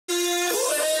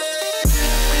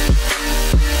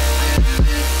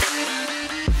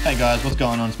Hey guys, what's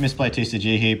going on? It's Misplay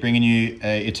TCG here, bringing you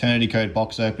a Eternity Code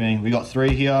box opening. We got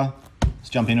 3 here. Let's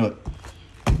jump into it.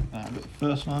 Got the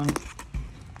first one.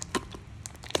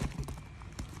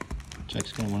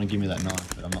 Jack's going to want to give me that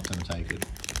knife, but I'm not going to take it.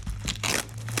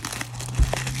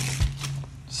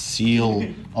 Seal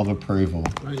of approval.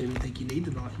 I don't even think you need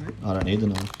the knife, mate. I don't need the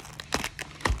knife.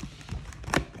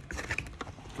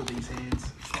 For these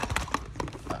hands.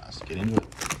 Let's get into it.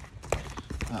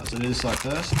 So do this like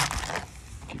first.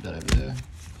 Keep that over there.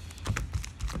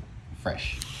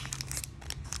 Fresh.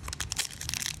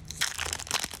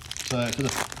 So for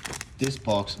this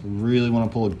box, I really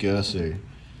want to pull a Gursu.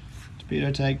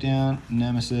 Torpedo Takedown,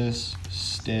 Nemesis,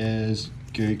 Stairs,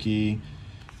 Gookie,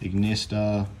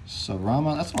 Ignista,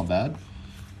 Sarama. That's not bad.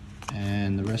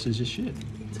 And the rest is just shit.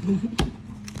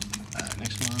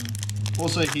 Next one.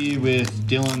 Also here with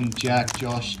Dylan, Jack,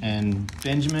 Josh, and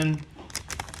Benjamin.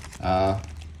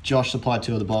 Josh supplied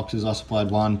 2 of the boxes, I supplied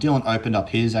 1. Dylan opened up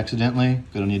his accidentally.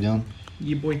 Good on you, Dylan.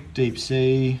 Yeah, boy. Deep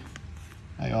Sea,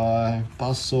 AI,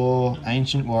 Buzzsaw,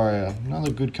 Ancient Warrior, another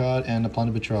good card, and the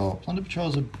Plunder Patrol. Plunder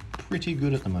Patrols are pretty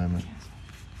good at the moment.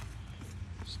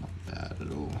 It's not bad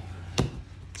at all.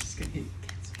 Just get hit.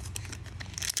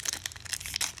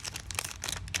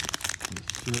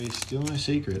 3, still no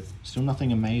secret. Still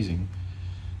nothing amazing.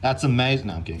 That's amazing.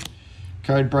 No, I'm kidding.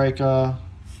 Codebreaker,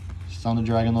 Thunder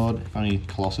Dragon Lord. If only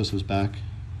Colossus was back.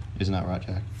 Isn't that right,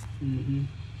 Jack? Mm-hmm.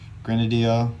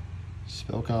 Grenadier,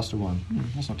 Spellcaster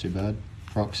 1. That's not too bad.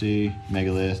 Proxy,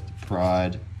 Megalith,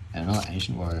 Pride, and another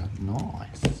Ancient Warrior.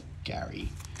 Nice. Gary.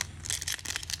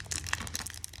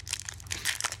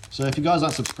 So if you guys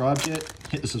aren't subscribed yet,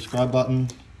 hit the subscribe button.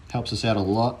 Helps us out a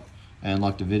lot. And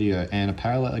like the video. And a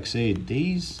Parallel Exceed.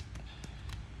 These...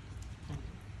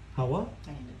 How what?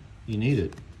 You need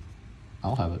it.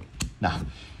 I'll have it. Nah.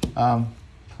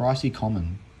 Pricey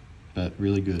common, but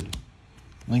really good.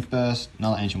 Link Burst,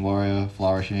 another Ancient Warrior,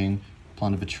 Flourishing,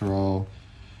 Plunder Patrol,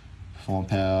 Perform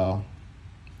Power,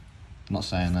 I'm not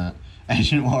saying that,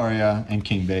 Ancient Warrior, and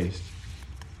King Beast.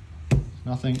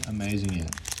 Nothing amazing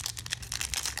yet.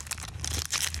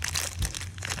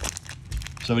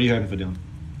 So what are you hoping for,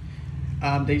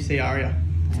 Dylan? Deep Sea Aria.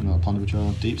 Another Plunder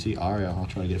Patrol, Deep Sea Aria, I'll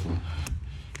try to get it for you.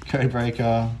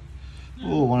 Codebreaker,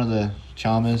 oh, one of the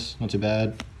Charmers, not too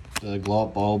bad. The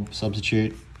Glop, Bulb,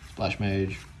 Substitute, Splash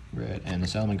Mage, Red, and the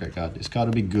Salmon Great card. This card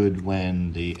will be good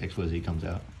when the XYZ comes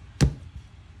out.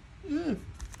 I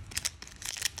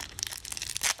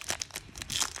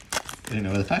didn't know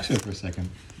where the packs were for a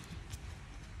second.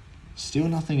 Still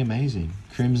nothing amazing.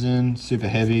 Crimson, Super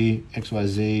Heavy,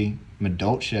 XYZ,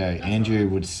 Madolce. Andrew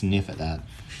would sniff at that.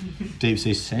 Deep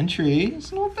Sea Sentry,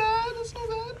 it's not bad, it's not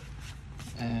bad.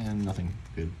 And nothing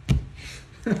good.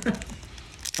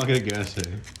 I'll get a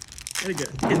Gursu. There you go.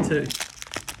 Get 2.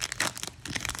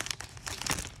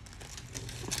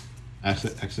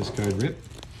 Access code RIP.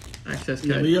 Access code.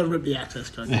 Yeah, we gotta rip the access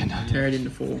code. Yeah, no. Tear it into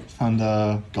 4.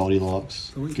 Thunder,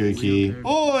 Goldilocks, We Gookie.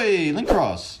 got Oi!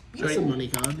 Linkross! That's a money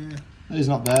card, yeah. That is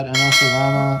not bad. And also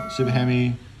Rama, Super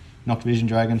Hemi, Noctivision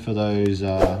Dragon for those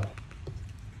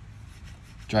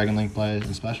Dragon Link players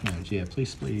and Splash Mage. Yeah, please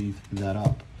speed that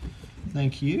up.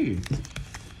 Thank you.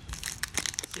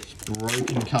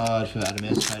 Broken card for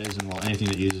Adamantitators and well, anything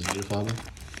that uses Meter Fiber.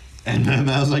 And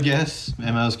Mermails, I guess.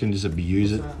 Mermails can just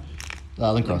abuse it.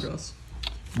 Linkross.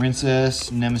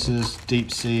 Princess, Nemesis,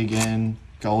 Deep Sea again,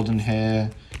 Golden Hair,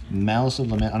 Malice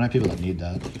of Lament. I know people that need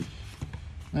that.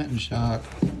 Lantern Shark,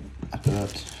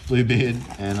 Bluebeard,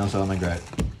 and also my Great.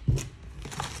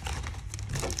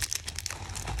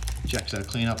 Jack's had a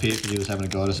clean up here because he was having a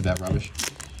go at us about rubbish.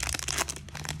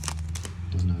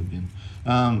 Doesn't know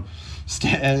again.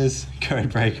 Stairs,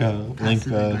 Codebreaker, Link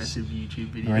Burst,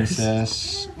 YouTube videos.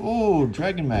 Princess. Oh,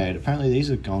 Dragon Maid. Apparently these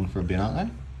are gone for a bit, aren't they?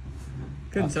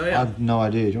 Couldn't tell you. I have no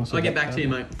idea. Do you want to I'll get back to you,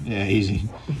 mate. Yeah, easy.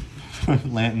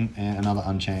 Lantern and another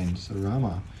Unchained.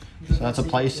 Sarama. So that's a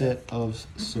playset of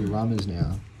Saramas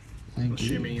now. Thank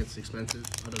Assuming you. it's expensive.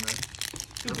 I don't know.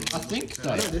 I think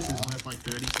I know they this is are. worth like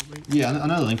 30 something. Yeah, I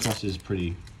know the Linkross is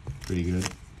pretty good.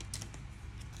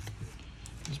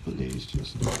 Let's put these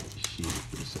just here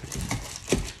for a second.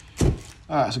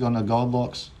 Alright, so got no gold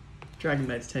blocks. Dragon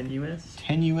Maid's 10 US.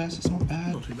 10 US, it's not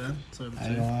bad. Not too bad. It's over 2.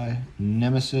 AI,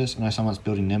 Nemesis. I know someone's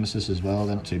building Nemesis as well.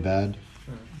 They're not too bad.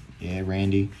 Yeah,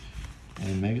 Randy.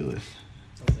 And Megalith.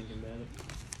 I'm thinking about it.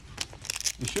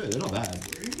 You sure? They're not bad.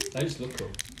 They just look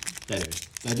cool. They do.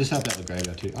 They just help out the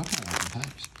graveyard too. I can't open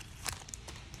packs.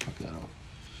 Fuck that off.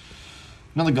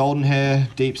 Another Golden Hair,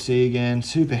 Deep Sea again,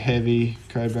 Super Heavy,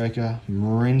 Codebreaker,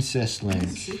 Princess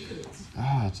Link.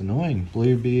 Ah, it's annoying.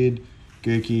 Bluebeard,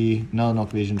 Gookie, another Knock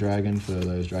Vision Dragon for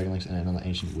those Dragon Links, and another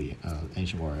Ancient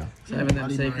Warrior. Saving them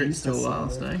Bloody secrets Marines, till that's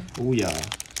last, eh? Oh yeah.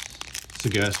 It's a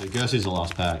Gersu. Gersu's the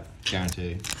last pack,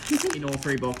 guarantee. In all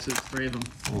 3 boxes, 3 of them.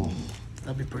 Oh.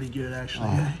 That'd be pretty good, actually.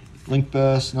 Oh. Link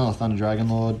Burst, another Thunder Dragon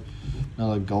Lord,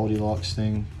 another Goldilocks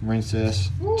thing, Princess,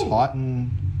 Titan,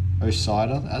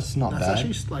 Osider. That's not That's bad.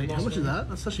 actually, like, how much is that?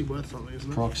 That's actually worth something,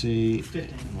 isn't it? Proxy,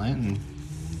 15. and Lantern.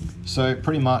 So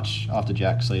pretty much after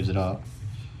Jack sleeves it up,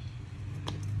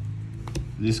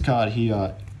 this card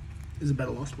here Is a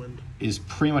better Lost Wind. is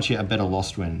pretty much a better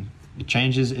Lost Wind. It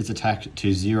changes its attack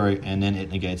to 0 and then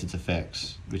it negates its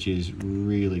effects, which is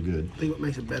really good. I think what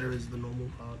makes it better is the normal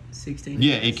card. 16.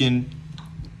 Yeah, it can.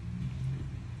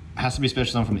 Has to be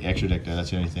special summon from the extra deck though. That's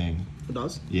the only thing. It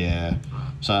does? Yeah,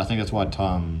 so I think that's why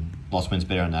Lost Wind's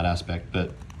better in that aspect,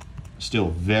 but still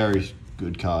very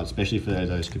good card, especially for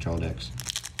those control decks.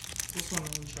 This one on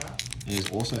the trap. And it's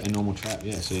also a normal trap,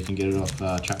 yeah, so you can get it off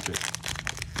Trap Trick.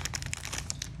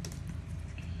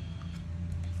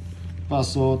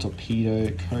 Buzzsaw, Torpedo,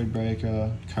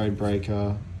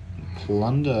 Codebreaker,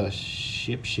 Plunder,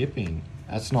 Shipping.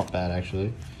 That's not bad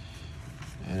actually.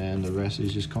 And the rest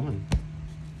is just common.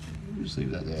 We'll just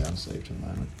leave that there unsaved for the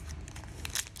moment.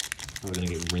 Probably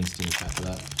gonna get rinsed in the chat for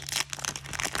that.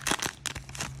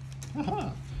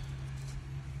 Aha!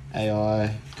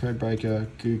 AI, Codebreaker,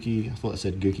 Gookie. I thought it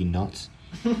said Gookie Nuts.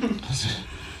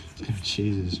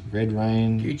 Jesus. Red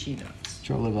Rain, Gucci nuts.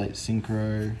 Troll Level 8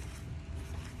 Synchro,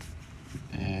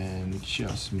 and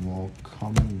just more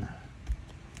common.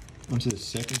 On to the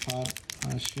second part, I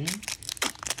assume.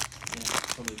 Yeah,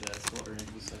 probably the slaughter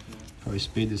into the second one. Probably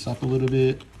speed this up a little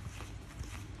bit.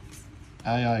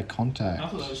 AI Contact. I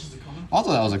thought that was just a common. I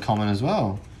thought that was a common as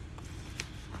well.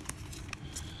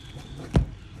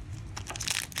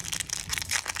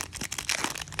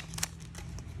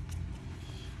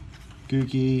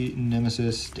 Gookie,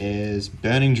 Nemesis, Stairs,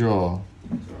 Burning Draw.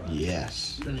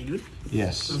 Yes. Any good?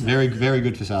 Yes. Very, very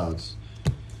good for salads.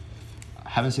 I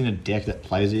haven't seen a deck that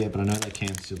plays it yet, but I know they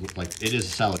can still, like, it is a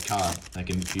salad card. They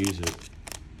can fuse it.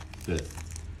 But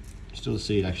still to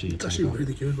see it actually It's take actually off.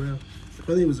 really good, wow. I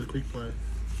think it was a quick play.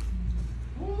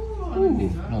 Oh, I Ooh, didn't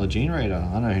need that. another Gene Raider.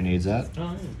 I know who needs that.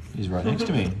 Oh, yeah. He's right next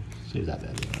to me. See that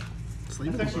bad boy.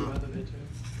 Sleep That's it actually up. worth a bit too.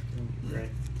 Great.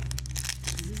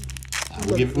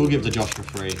 We'll give it to Josh for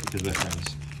free because we're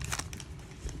friends.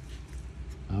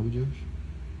 Are we, Josh?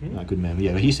 No, good man.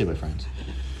 Yeah, but he said we're friends.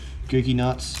 Gookie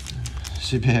Nuts,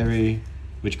 Super Heavy,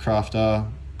 Witchcrafter.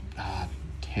 Ah,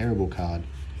 terrible card.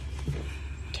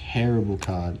 Terrible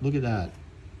card. Look at that.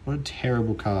 What a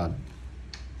terrible card.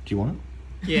 Do you want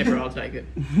it? Yeah, bro, I'll take it.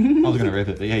 I was gonna rip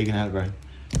it, but yeah, you can have it, bro.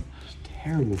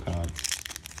 Terrible card.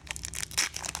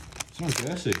 It's not a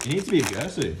Gersu. It needs to be a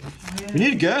Gersu. Oh, yeah. We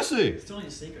need a Gersu. Still need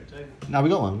a secret too. No, we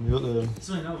got one. We got the.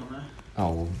 Still need another one though.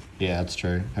 Oh, well, yeah, that's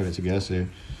true. Hope it's a Gersu.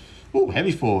 Ooh,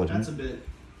 heavy forward. That's a bit.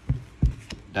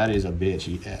 That is a bitch,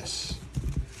 yes.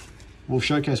 We'll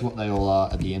showcase what they all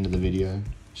are at the end of the video,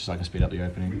 just so I can speed up the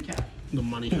opening. Recap. The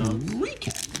money cards.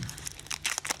 Recap.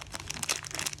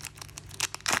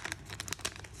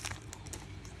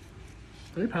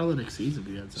 How many Paralytic Seeds have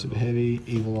you had so Super far? Heavy,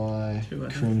 Evil Eye, 2, I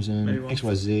think. Crimson, Maybe 1.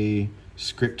 XYZ,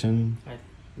 Scriptum. I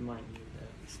might need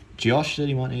that. Josh said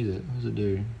he might need it. What does it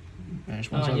do?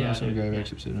 Banish one Oh, side yeah, monster I in the do, graveyard,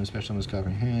 yeah. except in a special summons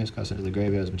covering hands, cast it to the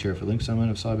graveyard as material for link summon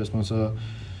of Cyber's monster.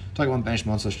 Target one banished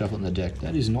monster, shuffle it in the deck.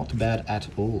 That is not bad at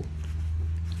all.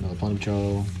 Another Plunder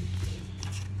Patrol.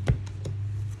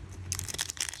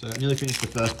 So nearly finished the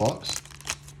first box.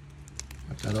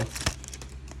 Wipe that off.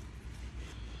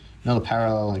 Another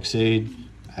Parallel Exceed,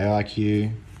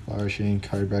 AIQ, Flourishing,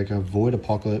 Codebreaker, Void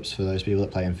Apocalypse for those people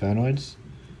that play Infernoids.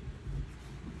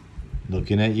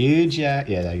 Looking at you, Jack.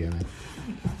 Yeah, there you go, man.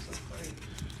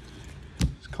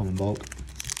 It's common bulk.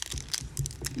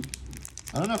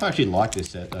 I don't know if I actually like this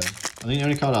set though. I think the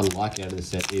only card I like out of this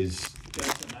set is Go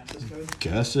to an access code.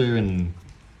 Gersu and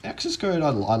Access Code. I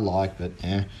like, but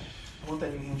eh. I want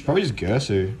that new one. Probably just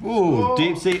Gersu. Ooh, Oh.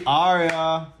 Deep Sea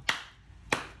Aria.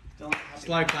 Don't have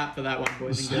Slow it. clap for that one,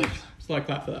 boys and girls. Slow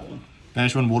clap for that one.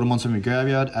 Banish one water monster from your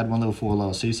graveyard. Add one level 4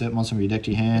 lower sea set monster from your deck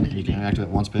to your hand, and you can activate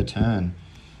once per turn.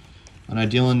 I know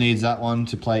Dylan needs that one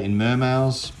to play in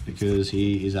Mermails because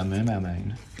he is a Mermail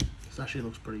main. This actually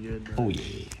looks pretty good, bro. Oh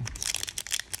yeah.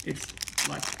 It's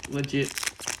like legit.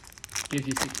 Gives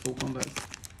you 6 full combos.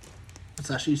 It's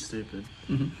actually stupid.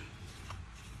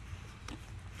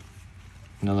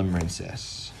 Another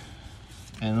Princess.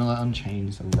 And another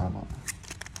Unchained Rama.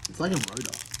 It's like a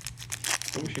Rhoda.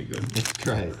 Bullshit good. It's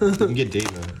great. You can get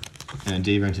Diva. And a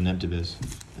Diva into Neptibus.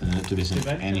 And Neptibus Dude, into maybe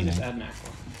I'll just anything. add an aqua.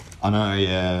 I know,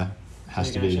 yeah.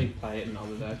 Has so to you can be. actually play it in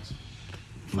other decks.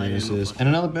 Nemesis, and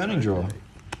another burning draw. Look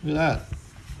at that.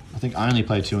 I think I only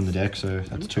play 2 on the deck, so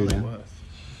that's 2 down.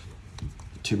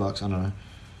 $2, I don't know.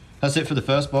 That's it for the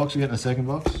first box. We get in the second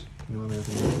box.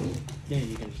 Yeah,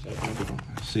 you can just open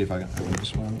it. See if I can open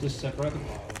this one. Just separate the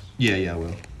piles. Yeah, I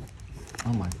will.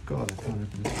 Oh my god, I can't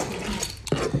open this.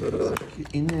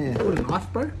 Get in there. What a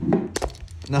knife, bro?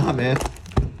 Nah, man.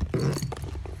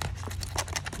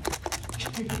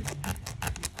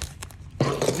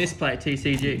 Misplay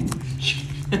TCG.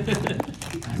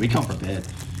 We come prepared.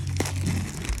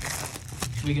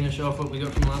 We gonna show off what we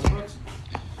got from last box?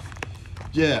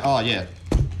 Yeah, oh yeah.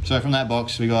 So from that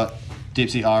box, we got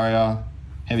Dipsy Aria,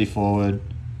 Heavy Forward,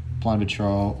 Blind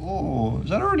Patrol. Oh, is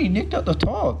that already nicked at the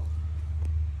top?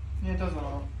 Yeah, it does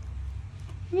all.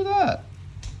 Look at that.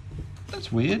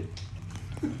 That's weird.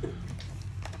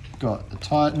 Got a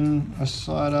Titan, a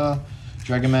Cider,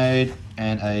 Dragon Maid,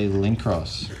 and a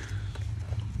Linkross.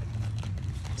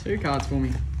 2 cards for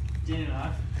me. Do you need a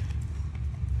knife?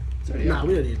 Nah,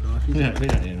 we don't need a knife. We don't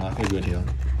need a knife, we're good here.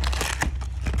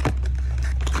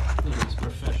 Look, it's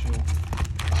professional.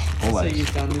 So Always.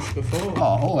 you've done this before. Oh,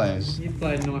 always. You've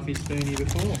played Knifey Spoony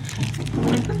before.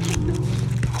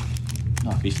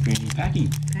 Knifey, spoony, packy.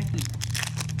 Packy.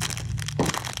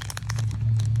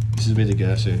 This is with the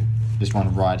Gersu. This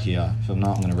one right here. If I'm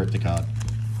not, I'm going to rip the card.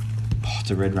 Oh,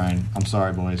 it's a red rain. I'm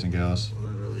sorry, boys and girls.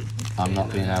 I'm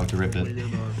not being able to rip it.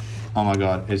 Oh my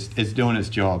god, it's doing its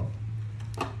job.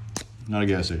 Not a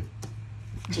Gersu.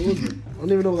 What was it? I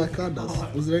don't even know what that card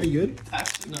does. Was it any good?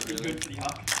 Actually, not really good for the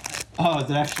archetype. Oh, is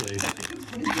it actually? It's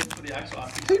pretty good for the actual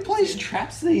archetype. Who plays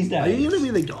traps these days? Are you gonna be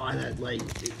the guy that like?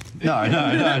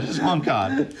 No, just one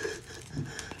card.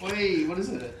 Wait, what is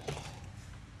it?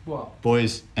 What?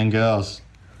 Boys and girls,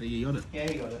 You got it.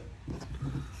 Yeah, you got it.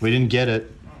 we didn't get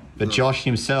it, but Josh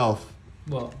himself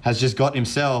What? has just got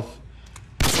himself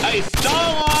a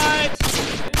Starlight!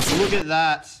 Look at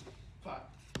that. Fuck.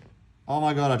 Oh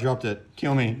my god, I dropped it.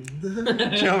 Kill me.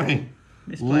 Kill me.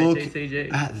 Misplay Look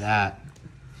TCG. at that.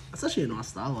 That's actually a nice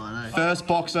Starlight, eh? First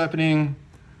box opening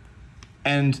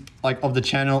and like of the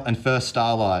channel and first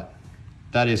Starlight.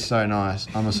 That is so nice.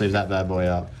 I'm gonna sleeve that bad boy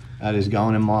up. That is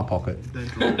going in my pocket. Don't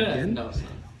draw it again. No, it's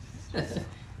not.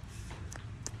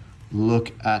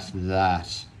 Look at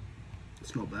that.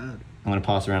 It's not bad. I'm gonna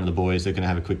pass around to the boys. They're gonna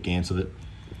have a quick glance of it.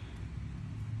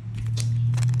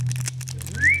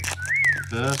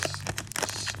 First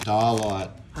Starlight.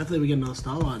 Hopefully we get another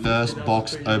Starlight. First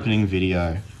box opening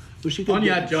video. Wish you could On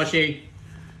ya, get, Joshy.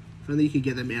 if only you could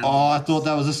get them out. Oh, I thought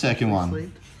that was the second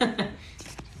one. Yeah.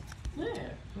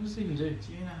 What does it even do?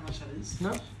 Do you know how much that is?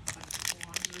 No.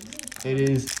 It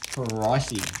is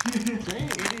pricey.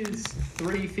 It is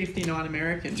 $3.59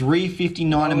 American. $3.59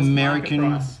 Lowest American,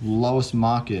 market price. lowest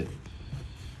market.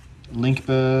 Link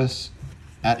burst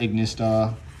at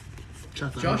Ignistar.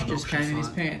 Chuck that Josh on just auction came in his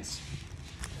site. pants.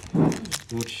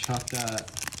 We'll chuck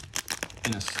that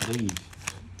in a sleeve.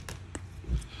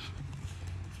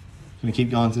 Gonna keep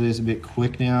going through this a bit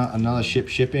quick now. Another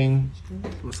shipping.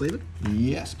 Want to sleeve it?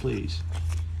 Yes, please.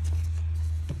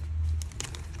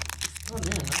 Oh, yeah,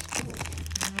 that's cool.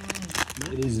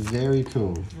 It is very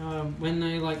cool. When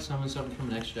they like summon something from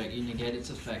an extra deck, you negate its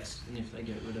effects, and if they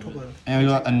get rid of Top it. loader. And we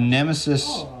got a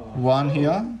Nemesis one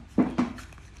here.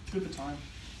 Good for time.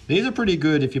 These are pretty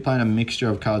good if you're playing a mixture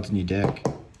of cards in your deck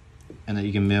and that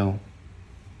you can mill.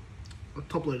 I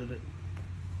top loaded it.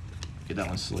 Get that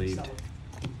one sleeved.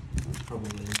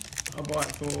 Probably. I'll buy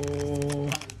it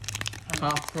for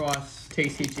half price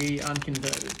TCG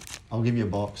unconverted. I'll give you a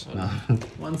box. No.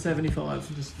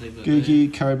 $175. Just leave it Gookie,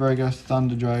 Codebreaker,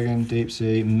 Thunder Dragon, Deep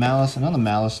Sea, Malice, another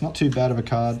Malice. Not too bad of a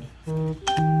card. there.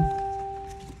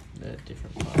 They're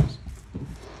different piles.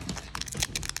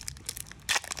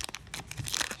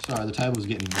 Sorry, the table's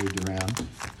getting moved around.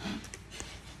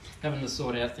 Having to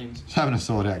sort out things. Just having to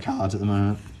sort out cards at the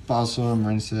moment. Buzzsaw,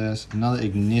 Marincess, another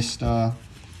Ignistar.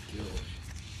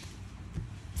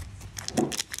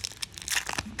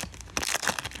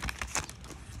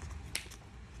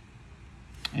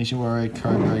 Ancient Warrior,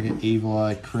 Codebreaker, Evil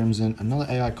Eye, Crimson, another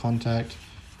AI Contact.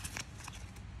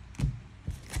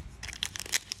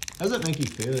 How does that make you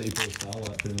feel that you put a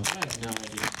Starlight pretty much? I have no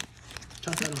idea.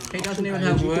 Chuck that on He auction doesn't even page,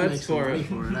 have you can words make some for money it.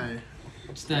 for it, eh?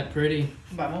 It's that pretty.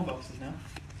 Buy more boxes now.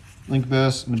 Link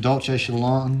Burst, Medolce,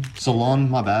 Salon,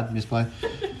 my bad, misplay.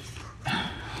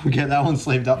 We get that one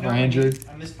sleeved up for Andrew.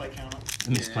 A misplay counter.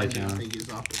 The misplay I counter. think he's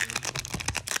up there.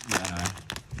 Yeah, I know.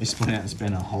 He split out and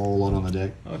spent a whole lot on the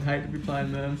deck. I would hate to be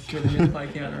playing Merms with a misplay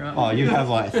counter up. Oh, you have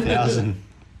like 1,000.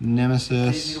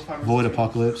 Nemesis, Void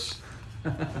Apocalypse,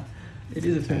 It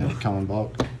is a and turn. Common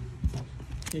Bulk.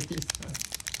 It is.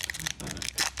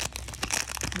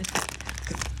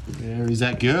 There is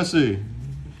that Gersu.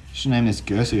 Should name this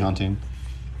Gersu hunting.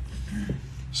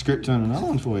 Script on another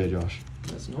one for you, Josh.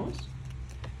 That's nice.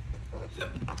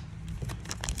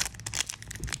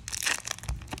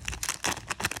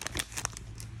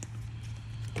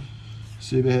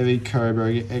 Super Heavy, Code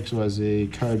Breaker,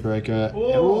 XYZ, Code Breaker.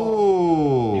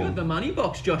 Oh. You Oh! got the money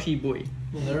box, Joshy boy.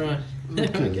 Well, they're right.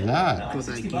 Look at that. Was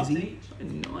that 60 bucks Gizzy?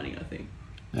 each. 90, I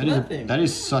think. That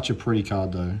is such a pretty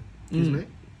card, though. Isn't it?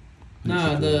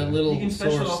 No, the little You can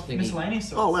special source off thingy. miscellaneous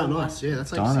source. Oh wow, nice. Yeah,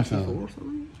 that's like Dynafel. 64 or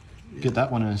something. Get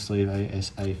that one in a sleeve,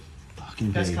 ASA.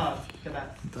 Fucking Best big. card. Get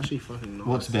that. It's actually fucking nice.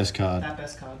 What's the best card? That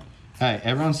best card. Hey,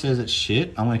 everyone says it's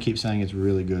shit. I'm going to keep saying it's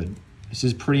really good. This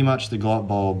is pretty much the Glot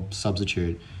Bulb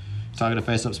substitute. Target a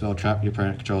face-up spell, trap your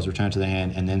opponent controls, return it to their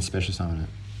hand, and then special summon it.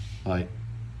 Like,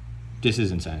 this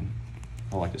is insane.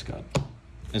 I like this card.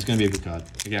 It's going to be a good card.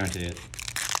 I guarantee it.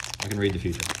 I can read the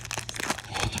future.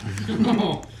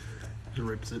 Just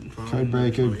rips it in front. Code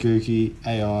Breaker, Gookie,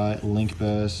 AI, Link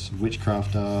Burst,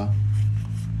 Witchcrafter,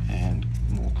 and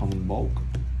more common bulk.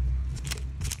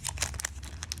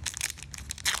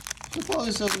 So far,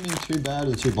 this hasn't been too bad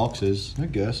with the 2 boxes. No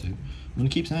Gersu. I'm going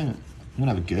to keep saying it. I'm going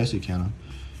to have a Gersu counter.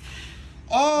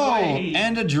 Oh! Wait.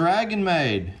 And a Dragon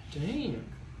Maid. Damn.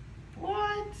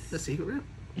 What? The secret rip.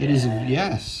 It is,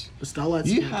 yes. The Starlight.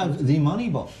 You have the money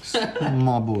box,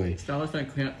 my boy. Starlights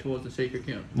don't count towards the secret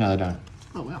count. No, they don't.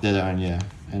 Oh wow. They're their own, yeah.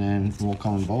 And then more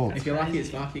common bulk. If you're lucky,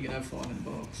 it's lucky, you can have 5 in the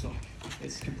box. So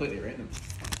it's completely random.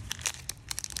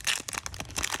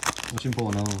 Watch him pull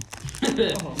another one.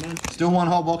 Oh, man. Still 1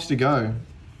 whole box to go.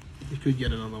 You could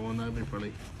get another one. That'd be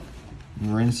pretty.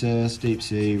 Marincess, Deep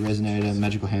Sea, Resonator,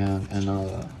 Magical Hound, and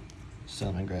another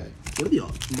Salmon Grey. What are the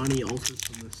money alters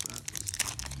from this set?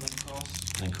 Link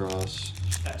cross. And Cross.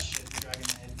 That shit, the Dragon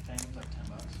Head thing was like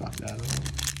 $10. Fuck that.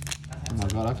 That Oh my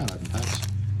has god, I can't open packs.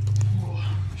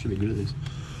 Should be good at this. You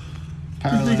think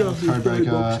Parallel, I'll be Code very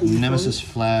Breaker, boxing Nemesis Still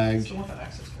Flag, want that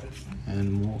access code.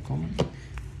 and more common.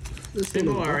 There's 2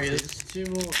 still more no Arias. boxes. 2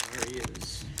 more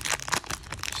Arias.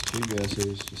 Just 2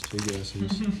 Gersus, just 2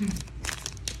 Gersus.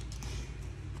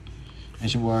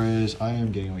 Ancient Warriors, I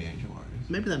am getting away Ancient Warriors.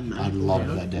 Maybe that I love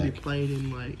that could be deck. played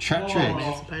in like Trap Oh. Trick.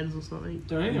 Emancipators or something.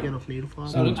 Damn. You get off needle fire.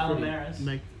 So it looks pretty. Alamaris.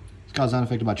 Make This card's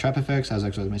unaffected by trap effects, has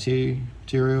extra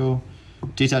material.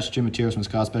 Detach 2 materials from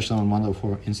this card, special on 1 level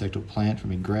 4 insect or plant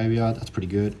from your graveyard. That's pretty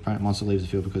good. Opponent monster leaves the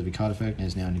field because of your card effect and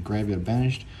is now in your graveyard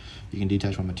banished. You can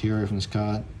detach 1 material from this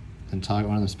card, then target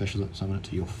one of them, special summon it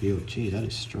to your field. Gee, that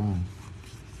is strong.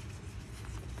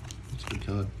 That's a good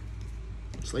card.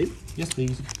 sleep. Yes,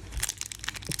 please.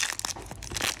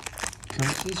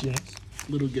 Currencies, yes.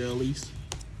 Little girlies.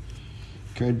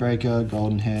 Code Breaker,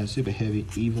 Golden Hair, Super Heavy,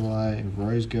 Evil Eye,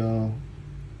 Rose Girl.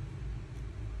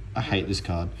 I hate this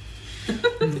card. It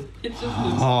just looks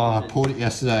Oh, I pulled it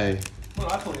yesterday. What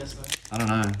did I pull yesterday? I don't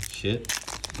know. Shit.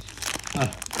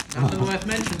 Nothing worth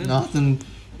mentioning.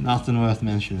 Nothing worth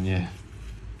mentioning, yeah.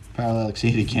 Parallel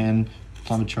Exceed again.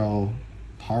 Plumber Troll.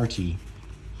 Party.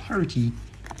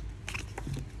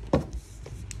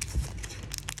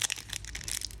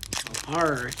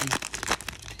 Alright.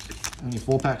 Only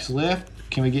 4 packs left.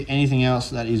 Can we get anything else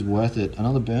that is worth it?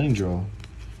 Another Burning Draw.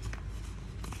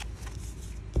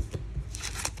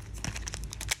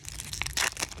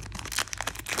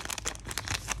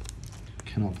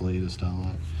 Cannot believe the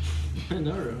Starlight. I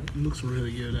know, right? Looks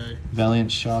really good, eh?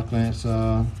 Valiant Shark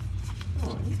Lancer.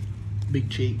 Oh, Big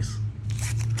cheeks.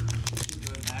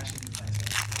 Good action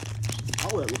defense.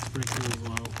 Oh, that looks pretty cool as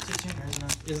well. It's a tuner, isn't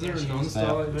it? is there a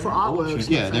non-Starlight For variant? artwork,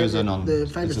 Yeah, there's a non- The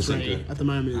it's favorite a 3 secret. at the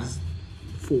moment is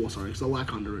 4, sorry, so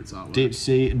like under its artwork. Deep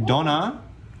Sea Donna.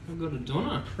 I've got a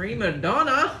Donna. Prima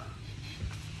Donna.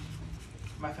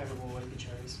 My favorite will always be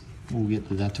cherries. We'll get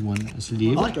to that one. I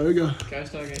Sleeve. like Ogre.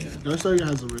 Ghost Ogre, yeah. Ghost Ogre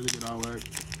has a really good artwork.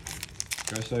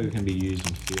 Ghost Ogre can be used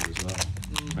in field as well.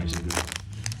 Makes it good.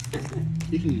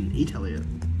 You can e-tally it.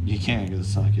 You can because it's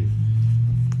psychic.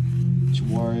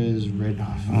 Warriors, Red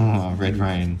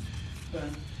Rain.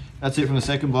 Burn. That's it from the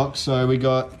second box. So we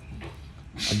got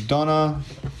a Donna.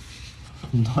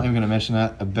 I'm not even going to mention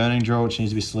that. A Burning Draw, which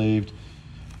needs to be sleeved.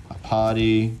 A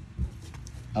Party.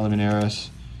 Eliminaris.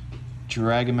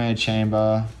 Dragon Maid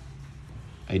Chamber.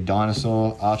 A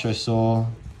Dinosaur. Archosaur.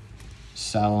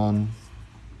 Salon.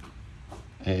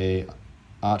 A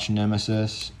Arch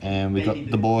Nemesis. And we got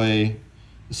Baby the Boo. boy,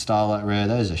 the Starlight Rare.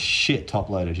 That is a shit top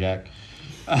loader, Jack.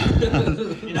 You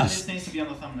know, this needs to be on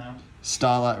the thumbnail.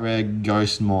 Starlight Rare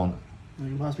Ghost Mon. You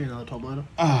can pass me another top loader.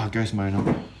 Ah, Ghost Mona.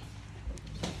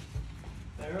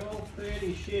 They're all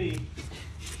pretty shitty.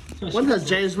 One has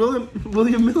James William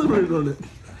Miller written on it.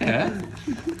 Yeah.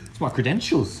 It's my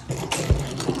credentials. Should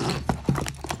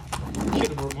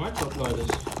have brought my top loaders.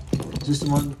 Is this the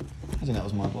one? I think that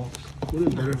was my box. Would have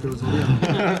been better if it was audio.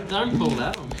 Don't pull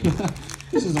that on me.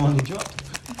 This is the one you dropped.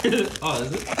 Oh,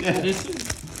 is it? Yeah. It is.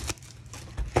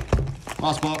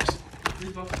 Last box.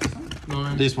 Whose box is this one?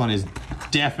 Mine. This one is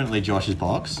definitely Josh's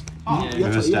box. Oh, Yeah. We've That's what you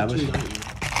have established. to do,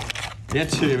 don't you? Yeah,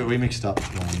 two, but we mixed up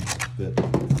one. But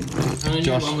Only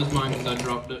Josh. one was mine because I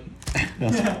dropped it.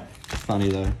 that's funny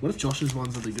though. What if Josh's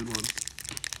ones are the good ones?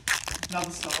 another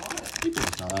Starlight. People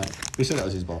in Starlight. We said that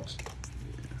was his box.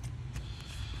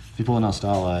 If you pull another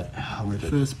Starlight, where is it?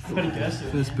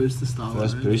 First booster Starlight.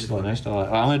 First boost like no Starlight.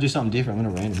 Oh, I'm gonna do something different. I'm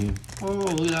gonna random him. Oh,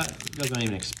 look at that! You guys weren't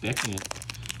even expecting it.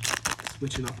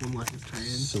 Switching up on like his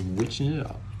trans. Switching it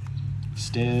up.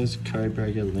 Stairs,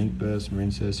 Codebreaker, Link Burst,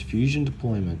 Marincess, Fusion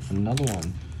Deployment. Another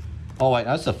one. Oh wait,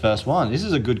 that's the first one. This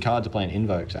is a good card to play in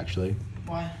Invokes actually.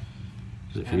 Why?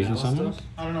 Is it Fusion summons?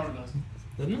 I don't know what it does.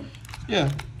 Didn't it?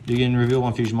 Yeah. You can reveal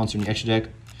one fusion monster in your extra deck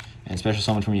and special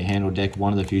summon from your hand or deck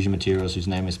one of the fusion materials whose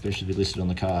name is specially listed on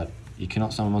the card. You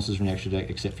cannot summon monsters from your extra deck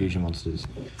except fusion monsters.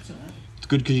 It's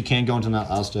good because you can go into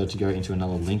another Asta to go into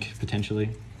another Link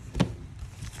potentially.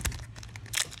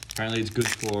 Apparently it's good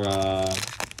for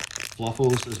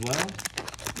Fluffles as well.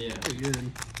 Yeah. Pretty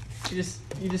good.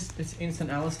 It's instant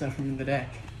Alistair from the deck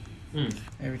Mm.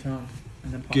 every time.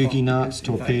 And then pop Googie off Nuts,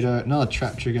 because Torpedo, another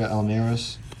Trap Trigger,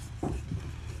 Almeris.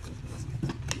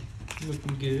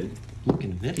 Looking good.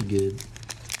 Looking very good.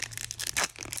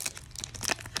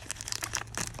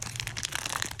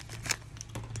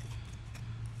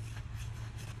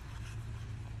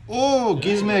 Oh,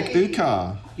 Gizmek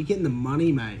Uka. You're getting the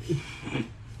money, mate.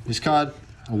 This card,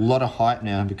 a lot of hype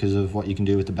now because of what you can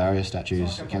do with the barrier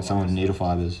statues against someone with needle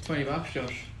fibers. $20,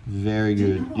 Josh. Very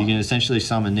good. You can essentially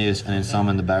summon this and then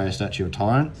summon the barrier statue of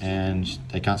Torrent, and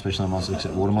they can't special summon monsters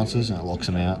except water monsters, and it locks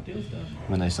them out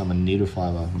when they summon needle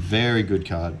fiber. Very good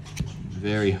card.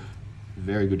 Very,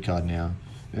 very good card now.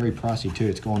 Very pricey too.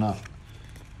 It's gone up.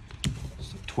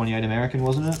 It's like 28 American,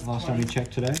 wasn't it? Last time we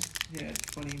checked today. Yeah,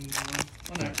 21.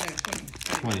 Oh no,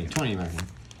 20. 20 American.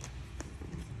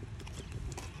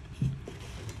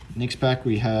 Next pack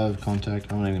we have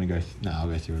Contact. I'm not even gonna go. No, I'll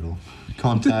go through it all.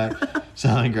 Contact,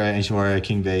 Silent Grey, Ancient Warrior,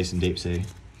 King Beast, and Deep Sea.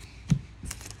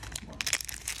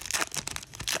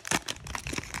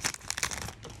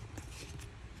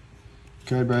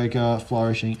 Codebreaker,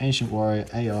 Flourishing, Ancient Warrior,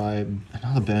 AI,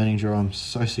 another Burning Draw. I'm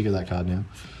so sick of that card now.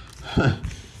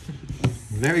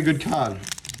 Very good card.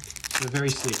 So very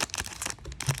sick.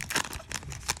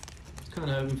 Kind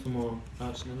of hoping for more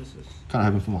Arch Nemesis. Kind of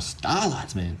hoping for more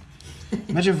Starlights, man.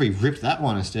 Imagine if we ripped that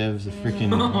one instead of the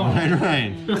freaking Red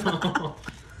Rain. I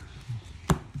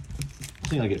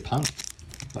think I'd get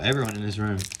pumped by everyone in this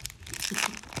room.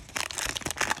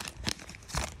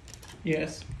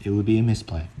 Yes. It would be a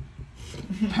misplay.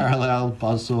 Parallel,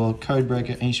 Buzzsaw,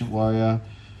 Codebreaker, Ancient Warrior,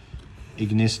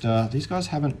 Ignista. These guys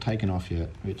haven't taken off yet,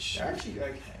 which They're actually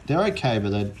okay. they're okay, but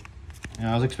they,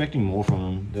 I was expecting more from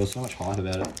them. There was so much hype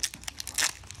about it.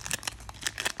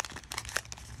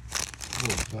 Oh,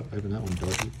 fuck, open that one,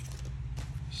 dodgy.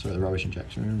 Sorry, the rubbish in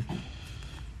Jack's room.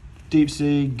 Deep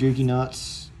Sea, Googie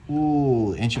Nuts.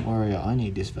 Ooh, Ancient Warrior. I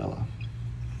need this fella.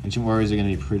 Ancient Warriors are going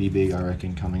to be pretty big, I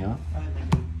reckon, coming up. I don't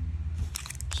think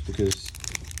Just because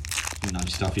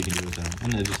nudge stuff you can do with them.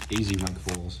 And they're just easy rank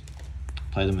falls.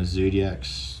 Play them as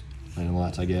Zodiacs and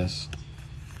Lights, I guess.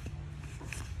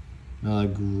 Another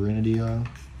Grenadier.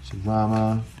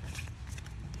 Savrama.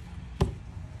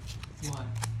 What?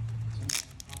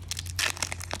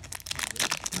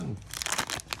 Oh,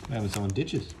 having someone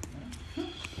ditches.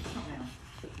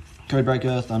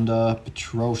 Codebreaker, Thunder,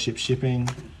 Patrol Ship Shipping,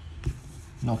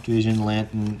 Noctvision,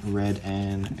 Lantern, Red,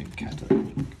 and Kato. I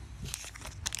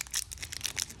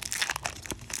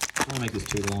don't want to make this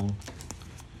too long.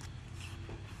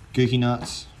 Googie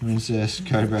Nuts, Princess,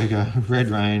 Codebreaker, Red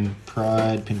Rain,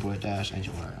 Pride, Pinpoint Dash,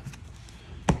 Ancient Warrior.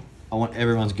 I want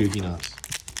everyone's Googie Nuts.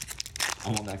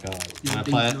 I want that card. You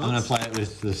want I'm gonna these play it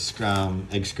with the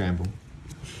egg scramble.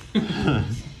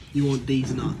 You want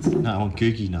these nuts? No, I want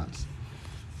Googie Nuts.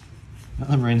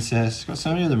 Another Marincess. Got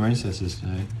so many of the Marincesses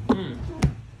today. Mm.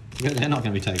 Yeah, they're not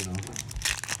going to be taken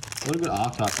off. A lot of good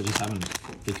archetypes that just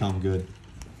haven't become good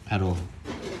at all.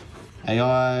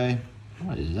 AI.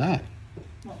 What is that?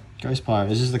 Ghost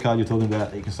Pirate. Is this the card you're talking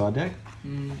about that you can side deck?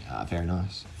 Ah, very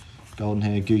nice. Golden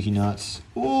Hair, Googie Nuts.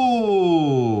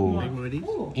 Ooh! Make one of these?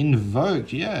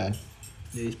 Invoked, yeah.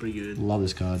 Yeah, he's pretty good. Love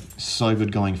this card. So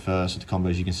good going first with the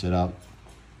combos you can set up.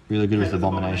 Really good with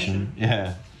Abomination.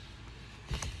 Yeah.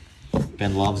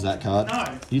 Ben loves that card. No.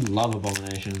 You love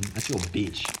Abomination. That's your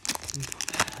bitch.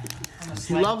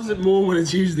 He loves it more when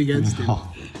it's used against him.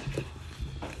 Oh.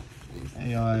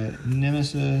 AI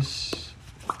Nemesis.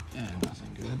 Yeah,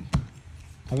 nothing good.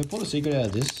 Have we pulled a secret out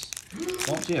of this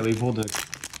box? Yeah, we pulled the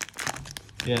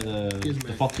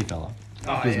Foxy fella.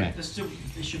 Oh, Excuse yeah. me.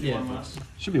 There should be one left.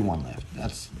 Should be one left.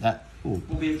 That. Ooh,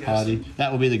 Will be a Gersu. party.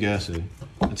 That will be the Gersu.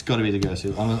 It's got to be the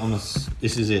Gersu.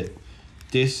 This is it.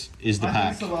 This is the I pack.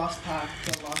 think it's the last pack.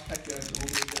 The last pack goes will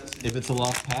be a Gersu. If it's the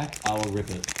last pack, I will rip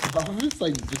it. It's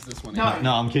like just this one. No.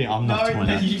 No, I'm kidding. I'm not doing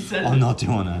that. You said I'm not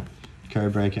doing that.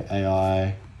 Codebreaker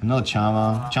AI. Another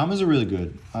Charmer. Charmers are really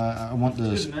good. I want the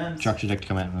Good, man. structure deck to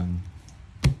come out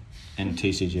and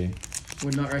TCG.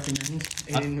 Would not recommend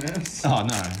eating mouse. Oh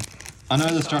no. I know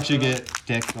the structure deck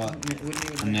got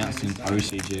Wouldn't even announced in recommend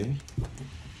OCG.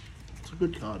 It's a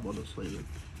good card, honestly.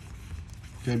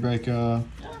 Codebreaker.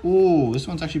 Ooh, this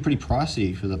one's actually pretty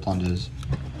pricey for the plunders.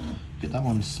 Get that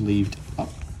one sleeved up.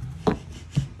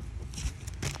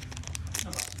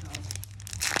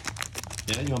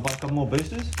 Yeah, you want to buy a couple more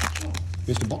boosters? Sure.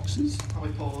 Booster boxes?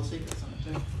 Probably pull all the secrets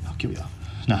on it too. I'll kill ya.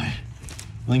 No.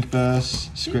 Link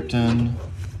Burst, Scripton,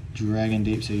 Dragon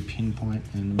Deep Sea, Pinpoint,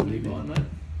 and What are you buying, mate?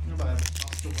 I'm gonna buy a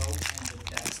Buster Whelp and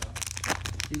a Dancer.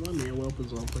 You want me a whelp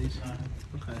as well, please? No.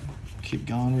 Okay. Keep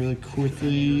going really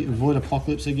quickly. Avoid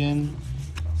Apocalypse again.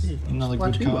 Another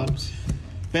Why good two card. whelps?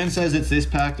 Ben says it's this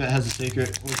pack that has a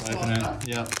secret. Let's Oh, open it.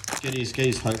 okay. Yep. Get his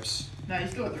hopes No, you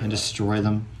still got and three. destroy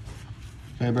them.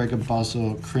 Codebreaker,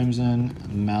 Buzzsaw, Crimson,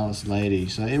 Malice Lady.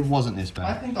 So it wasn't this I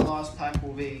pack. think the last pack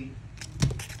will be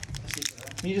a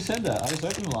secret. You just said that. I just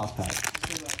opened the last pack.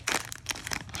 Still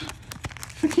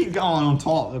got- Keep going on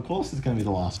top. Of course it's going to be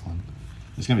the last one.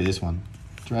 It's going to be this one.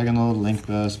 Dragon Lord, Link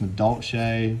Burst,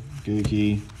 Madolche,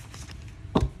 Gookie.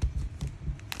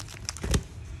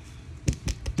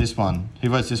 This one. Who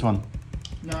votes this one?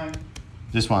 No.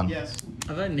 This one. Yes.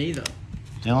 I don't neither.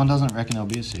 Dylan doesn't reckon there'll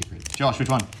be a secret. Josh, which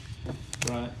one?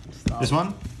 Right. This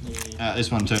one? Yeah. This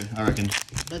one too, I reckon.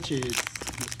 Bet you it's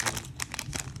this one.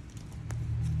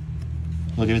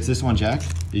 Look, if it's this one, Jack,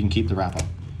 you can keep the wrapper.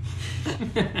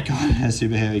 God, it has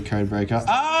super heavy Codebreaker.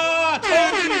 Ah!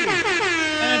 Told you!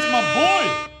 And it's my boy!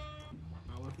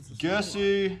 Oh, what is this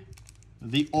Gersu,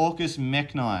 the Orcus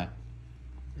Mech Knight.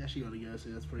 He actually got a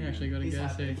Gersu, that's pretty He actually got a He's Gersu.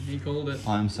 happy. He called it.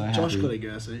 I'm so happy. Josh got a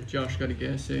Gersu. Josh got a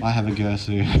Gersu. I have a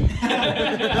Gersu.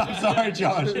 I'm sorry,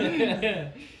 Josh.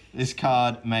 This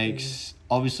card makes,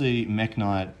 obviously, Mech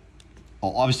Knight,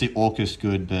 or obviously Orcus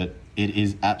good, but it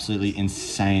is absolutely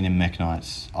insane in Mech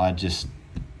Knights. I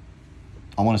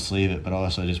want to sleeve it, but I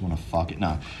also just want to fuck it.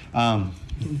 No.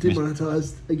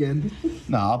 Demonetized again.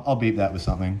 No, I'll beep that with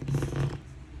something.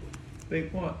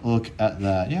 Big what? Look at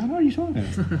that. Yeah, I know what you're talking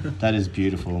about. That is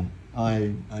beautiful.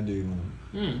 I do.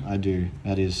 I do.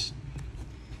 That is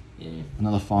Yeah.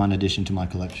 another fine addition to my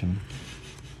collection.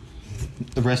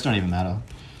 The rest don't even matter.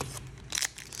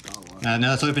 Starlight. Now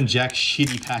let's open Jack's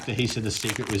shitty pack that he said the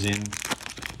secret was in.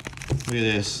 Look at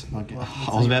this. Like,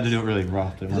 I was about to do it really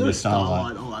rough, but it Is wanted it to a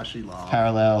Starlight. Starlight? I'll actually laugh.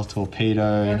 Parallel,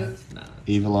 Torpedo, Nah.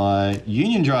 Evil Eye,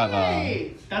 Union Driver.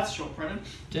 Hey, that's short printed.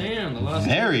 Damn, the last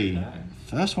Very. pack.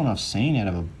 First one I've seen out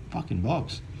of a fucking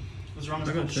box. What's wrong I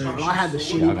with got the two. structure? I had the Yeah,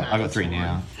 shitty I pack. got 3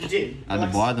 now. You did. I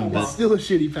had to buy them, but It's still a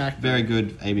shitty pack. though. very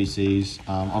good ABCs.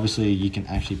 Obviously, you can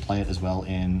actually play it as well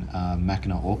in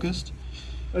Machina Orcust.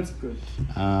 That's good.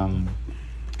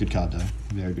 Good card though.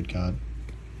 Very good card.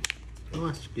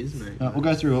 Nice gizmo. We'll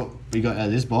go through what we got out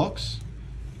of this box.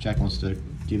 Jack wants to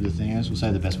give the thing else. We'll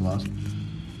save the best for last.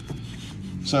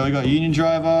 So we got Union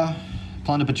Driver,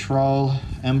 Plunder Patrol,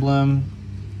 Emblem.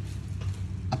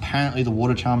 Apparently the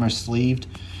Water Charmer is sleeved.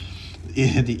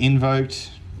 The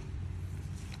Invoked,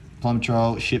 Plunder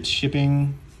Patrol, Ships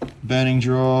Shipping, Burning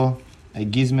Draw, a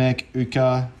Gizmek,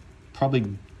 Uka. Probably,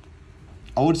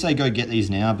 I would say go get these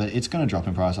now, but it's going to drop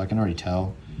in price. I can already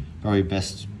tell. Probably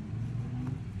best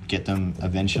get them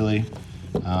eventually.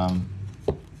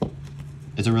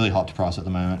 It's a really hot price at the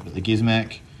moment. But the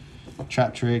Gizmek,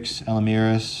 Trap Tricks,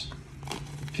 Elamiris,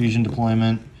 Fusion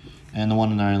Deployment, and the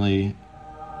one and only,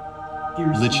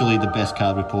 literally the best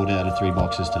card we pulled out of 3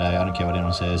 boxes today. I don't care what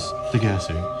anyone says. The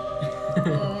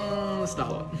Gersu.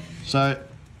 Starlight. So,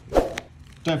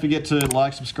 don't forget to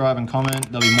like, subscribe, and comment.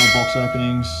 There'll be more box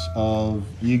openings of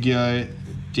Yu-Gi-Oh!,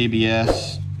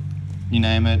 DBS, you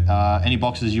name it. Any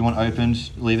boxes you want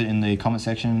opened, leave it in the comment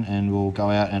section and we'll go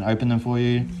out and open them for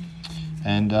you.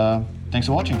 And thanks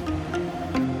for watching.